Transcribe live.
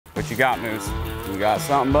What you got, Moose? You got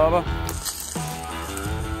something, Bubba?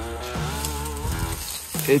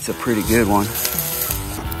 It's a pretty good one.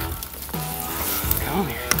 Come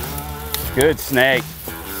here. Good snake.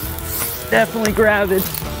 Definitely grabbed it.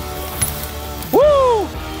 Woo!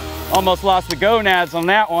 Almost lost the gonads on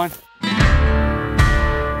that one.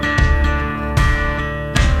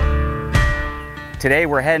 Today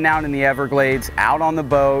we're heading out in the Everglades, out on the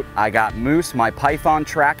boat. I got Moose, my python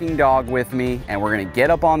tracking dog, with me, and we're gonna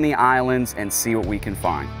get up on the islands and see what we can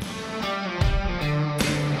find.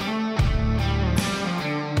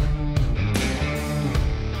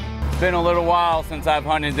 It's been a little while since I've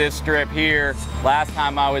hunted this strip here. Last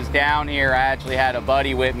time I was down here, I actually had a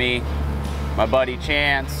buddy with me, my buddy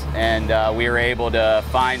Chance, and we were able to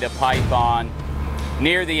find a python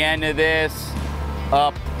near the end of this,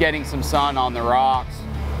 up getting some sun on the rocks,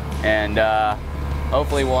 and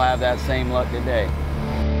hopefully we'll have that same luck today.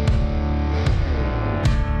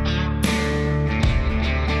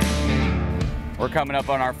 We're coming up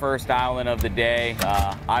on our first island of the day.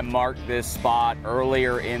 I marked this spot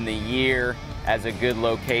earlier in the year as a good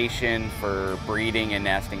location for breeding and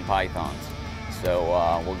nesting pythons.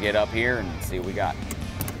 So we'll get up here and see what we got.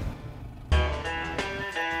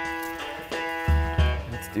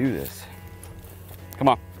 Let's do this. Come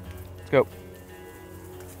on, let's go.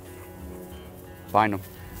 Find them.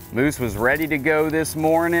 Moose was ready to go this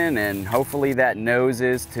morning, and hopefully that nose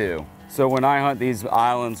is too. So when I hunt these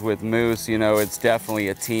islands with Moose, you know, it's definitely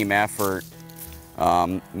a team effort.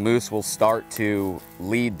 Moose will start to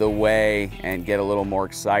lead the way and get a little more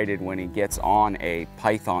excited when he gets on a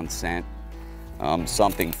python scent,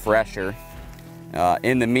 something fresher.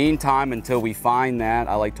 In the meantime, until we find that,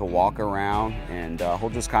 I like to walk around, and he'll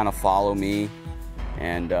just kind of follow me,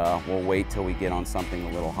 and we'll wait till we get on something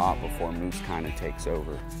a little hot before Moose kind of takes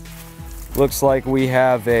over. Looks like we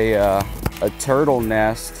have a turtle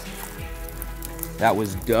nest that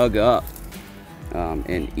was dug up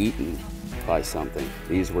and eaten by something.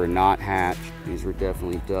 These were not hatched. These were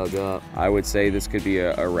definitely dug up. I would say this could be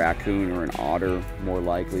a raccoon or an otter more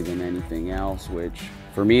likely than anything else, which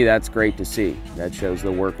for me, that's great to see. That shows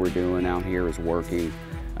the work we're doing out here is working.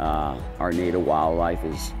 Our native wildlife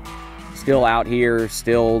is still out here,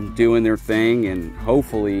 still doing their thing, and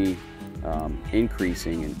hopefully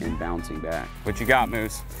increasing and bouncing back. What you got,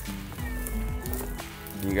 Moose?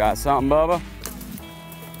 You got something, Bubba?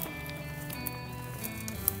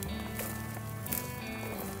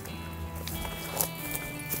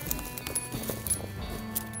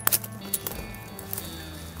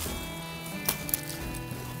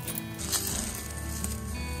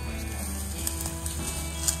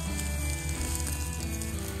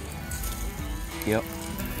 Yep.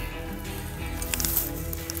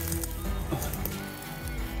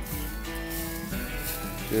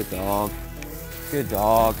 Good dog. Good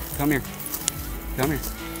dog. Come here. Come here.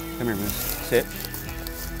 Come here, Moose. Sit.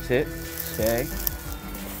 Sit. Stay.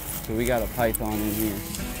 So we got a python in here.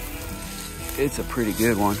 It's a pretty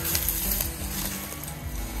good one.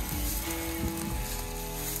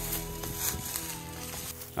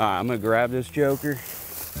 All right, I'm gonna grab this joker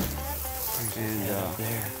and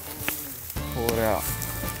there. Pull it out.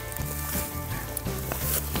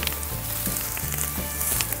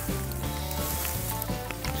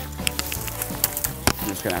 I'm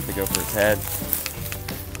just gonna have to go for its head.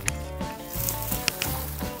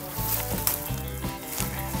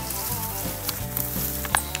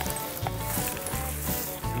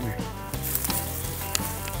 Come here.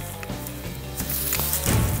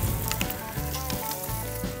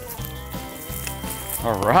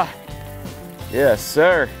 All right. Yes,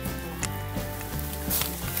 sir.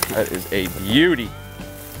 That is a beauty.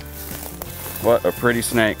 What a pretty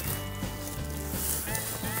snake.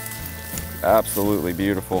 Absolutely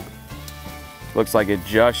beautiful. Looks like it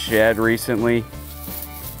just shed recently.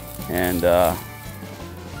 And let's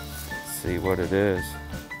see what it is.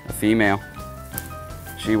 A female.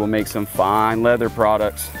 She will make some fine leather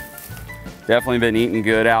products. Definitely been eating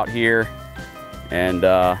good out here. And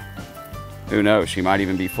who knows, she might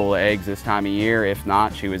even be full of eggs this time of year. If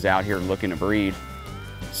not, she was out here looking to breed.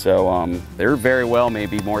 So there very well may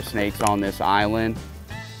be more snakes on this island.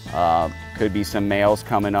 Could be some males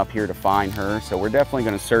coming up here to find her. So we're definitely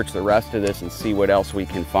gonna search the rest of this and see what else we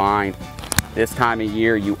can find. This time of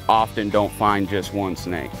year, you often don't find just one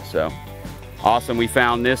snake. So awesome, we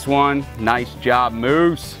found this one. Nice job,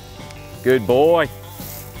 Moose. Good boy.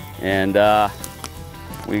 And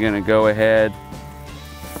we're gonna go ahead,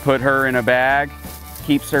 put her in a bag,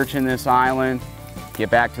 keep searching this island, get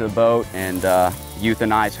back to the boat, and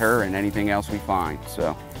euthanize her and anything else we find.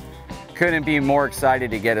 So couldn't be more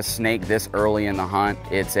excited to get a snake this early in the hunt.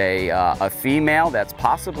 It's a female that's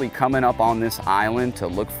possibly coming up on this island to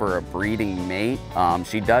look for a breeding mate.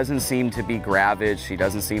 She doesn't seem to be gravid. She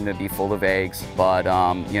doesn't seem to be full of eggs, but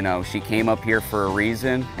you know, she came up here for a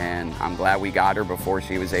reason, and I'm glad we got her before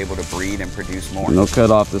she was able to breed and produce more. And they'll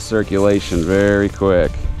cut off the circulation very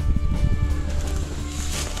quick.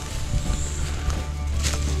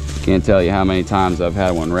 Can't tell you how many times I've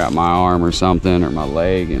had one wrap my arm or something, or my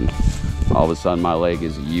leg, and all of a sudden my leg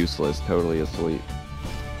is useless, totally asleep.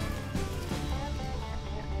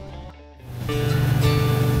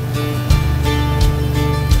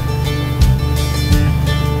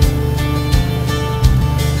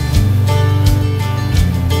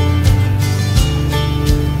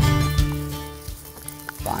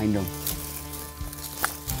 Find them.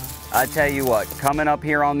 I tell you what, coming up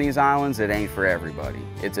here on these islands, it ain't for everybody.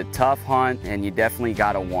 It's a tough hunt, and you definitely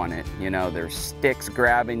gotta want it. You know, there's sticks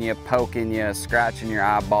grabbing you, poking you, scratching your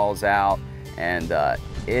eyeballs out, and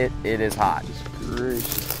it is hot.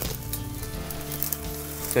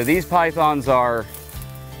 So these pythons are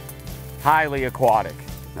highly aquatic,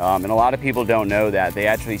 and a lot of people don't know that. They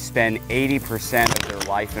actually spend 80% of their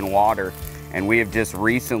life in water, and we have just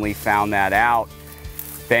recently found that out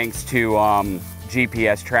thanks to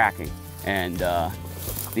GPS tracking. And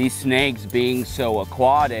these snakes being so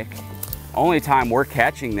aquatic, only time we're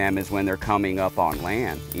catching them is when they're coming up on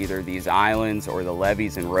land, either these islands or the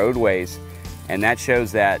levees and roadways. And that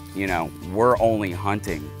shows that, you know, we're only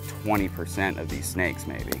hunting 20% of these snakes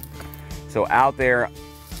maybe. So out there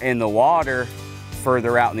in the water,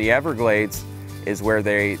 further out in the Everglades, is where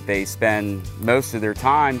they spend most of their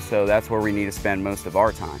time. So that's where we need to spend most of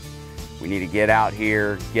our time. We need to get out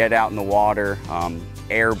here, get out in the water,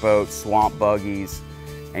 airboats, swamp buggies,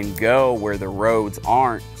 and go where the roads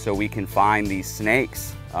aren't so we can find these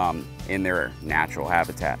snakes in their natural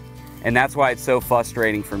habitat. And that's why it's so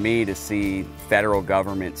frustrating for me to see federal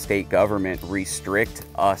government, state government restrict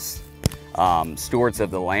us stewards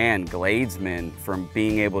of the land, gladesmen, from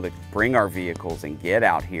being able to bring our vehicles and get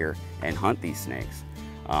out here and hunt these snakes.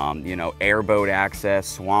 You know, airboat access,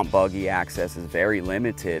 swamp buggy access is very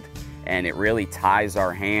limited, and it really ties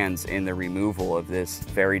our hands in the removal of this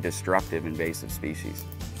very destructive invasive species.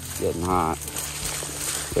 It's getting hot,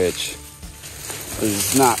 which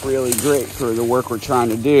is not really great for the work we're trying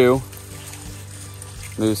to do.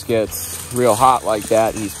 Moose gets real hot like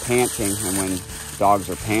that, he's panting, and when dogs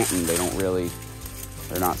are panting,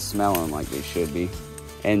 they're not smelling like they should be.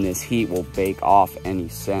 And this heat will bake off any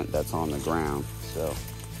scent that's on the ground, so.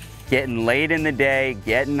 Getting late in the day,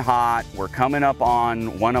 getting hot. We're coming up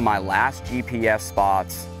on one of my last GPS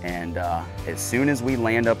spots, and as soon as we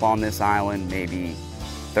land up on this island, maybe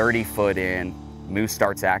 30 foot in, Moose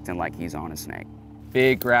starts acting like he's on a snake.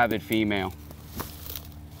 Big gravid female.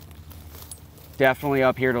 Definitely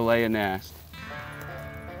up here to lay a nest.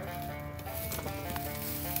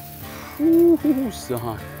 Ooh,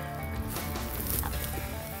 son.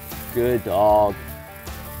 Good dog.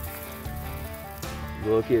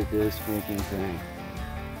 Look at this freaking thing.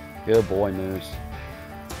 Good boy, Moose.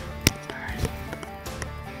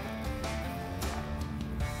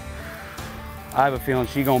 I have a feeling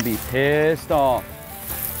she's gonna be pissed off.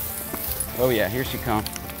 Oh yeah, here she comes.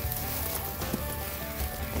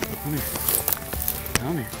 Come here.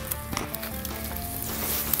 Come here.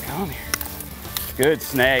 Come here. Good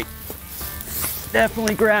snake.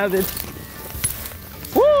 Definitely gravid.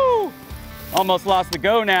 Woo! Almost lost the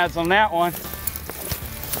gonads on that one.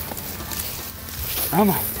 Come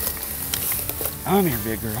on. Come here,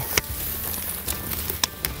 big girl.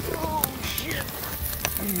 Oh, shit.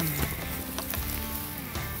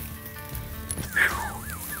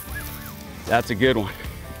 That's a good one.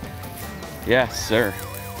 Yes, sir.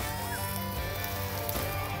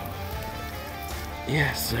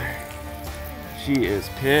 Yes, sir. She is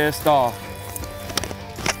pissed off.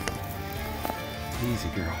 Easy,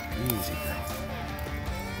 girl. Easy, girl.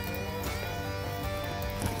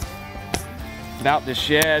 About to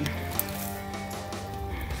shed.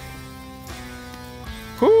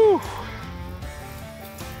 Whew.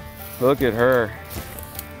 Look at her.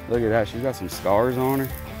 Look at that. She's got some scars on her.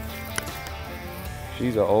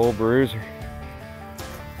 She's an old bruiser.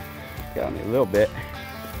 Got me a little bit.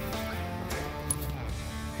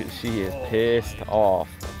 She is pissed off.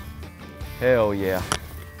 Hell yeah.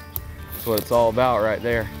 That's what it's all about right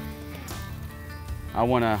there. I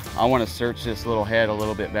wanna search this little head a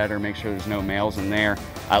little bit better, make sure there's no males in there.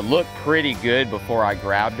 I looked pretty good before I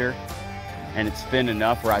grabbed her, and it's thin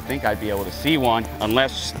enough where I think I'd be able to see one,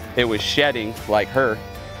 unless it was shedding like her.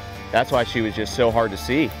 That's why she was just so hard to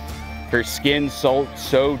see. Her skin's so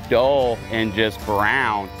dull and just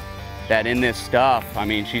brown that in this stuff, I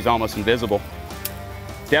mean, she's almost invisible.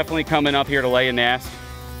 Definitely coming up here to lay a nest.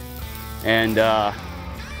 And I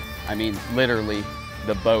mean, literally,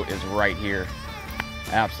 the boat is right here.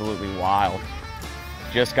 Absolutely wild.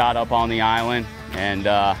 Just got up on the island, and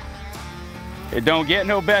it don't get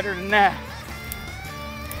no better than that.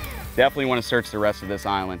 Definitely want to search the rest of this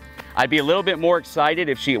island. I'd be a little bit more excited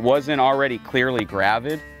if she wasn't already clearly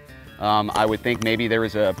gravid. I would think maybe there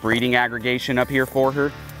was a breeding aggregation up here for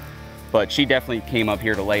her, but she definitely came up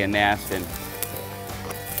here to lay a nest, and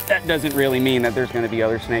that doesn't really mean that there's going to be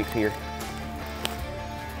other snakes here.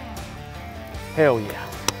 Hell yeah.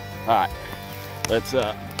 All right, let's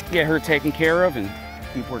get her taken care of and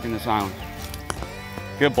keep working this island.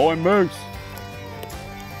 Good boy, Moose.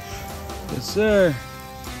 Yes, sir.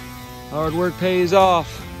 Hard work pays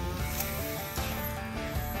off.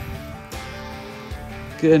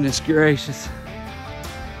 Goodness gracious.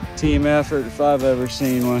 Team effort if I've ever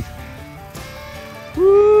seen one.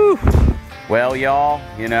 Woo! Well, y'all,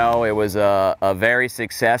 you know, it was a very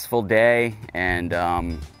successful day, and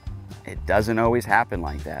it doesn't always happen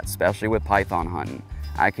like that, especially with python hunting.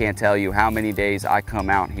 I can't tell you how many days I come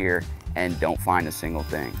out here and don't find a single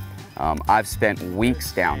thing. I've spent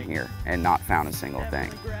weeks down here and not found a single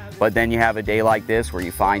thing. But then you have a day like this where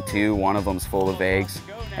you find two, one of them's full of eggs,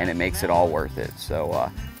 and it makes it all worth it. So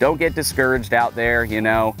don't get discouraged out there, you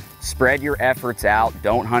know. Spread your efforts out.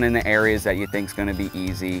 Don't hunt in the areas that you think's gonna be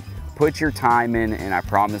easy. Put your time in, and I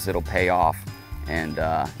promise it'll pay off. And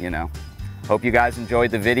you know, hope you guys enjoyed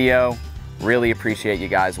the video. Really appreciate you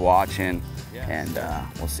guys watching, and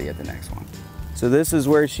we'll see you at the next one. So this is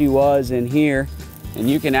where she was in here, and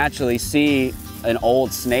you can actually see an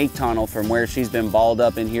old snake tunnel from where she's been balled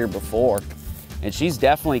up in here before. And she's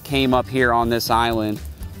definitely came up here on this island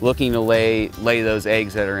looking to lay those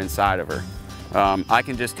eggs that are inside of her. I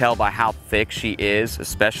can just tell by how thick she is,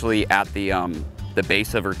 especially at the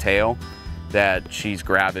base of her tail, that she's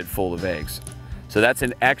gravid full of eggs. So that's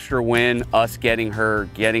an extra win, us getting her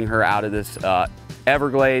out of this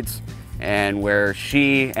Everglades, and where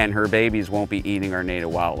she and her babies won't be eating our native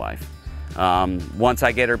wildlife. Once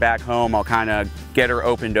I get her back home, I'll kind of get her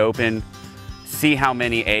open, see how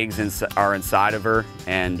many eggs are inside of her,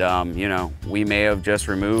 and you know, we may have just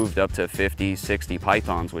removed up to 50, 60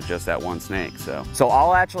 pythons with just that one snake. So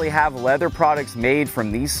I'll actually have leather products made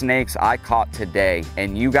from these snakes I caught today,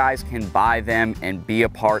 and you guys can buy them and be a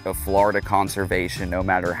part of Florida conservation no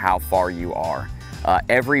matter how far you are.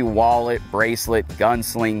 Every wallet, bracelet,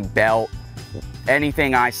 gunsling, belt,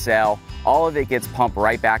 anything I sell, all of it gets pumped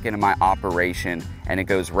right back into my operation, and it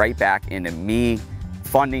goes right back into me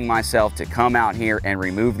funding myself to come out here and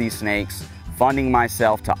remove these snakes, funding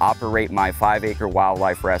myself to operate my 5-acre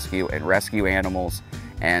wildlife rescue and rescue animals,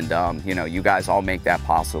 and you know, you guys all make that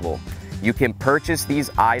possible. You can purchase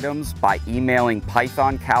these items by emailing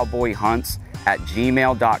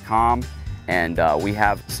pythoncowboyhunts@gmail.com, and we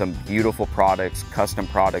have some beautiful products, custom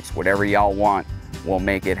products, whatever y'all want, we'll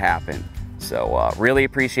make it happen. So really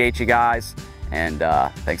appreciate you guys, and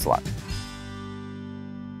thanks a lot.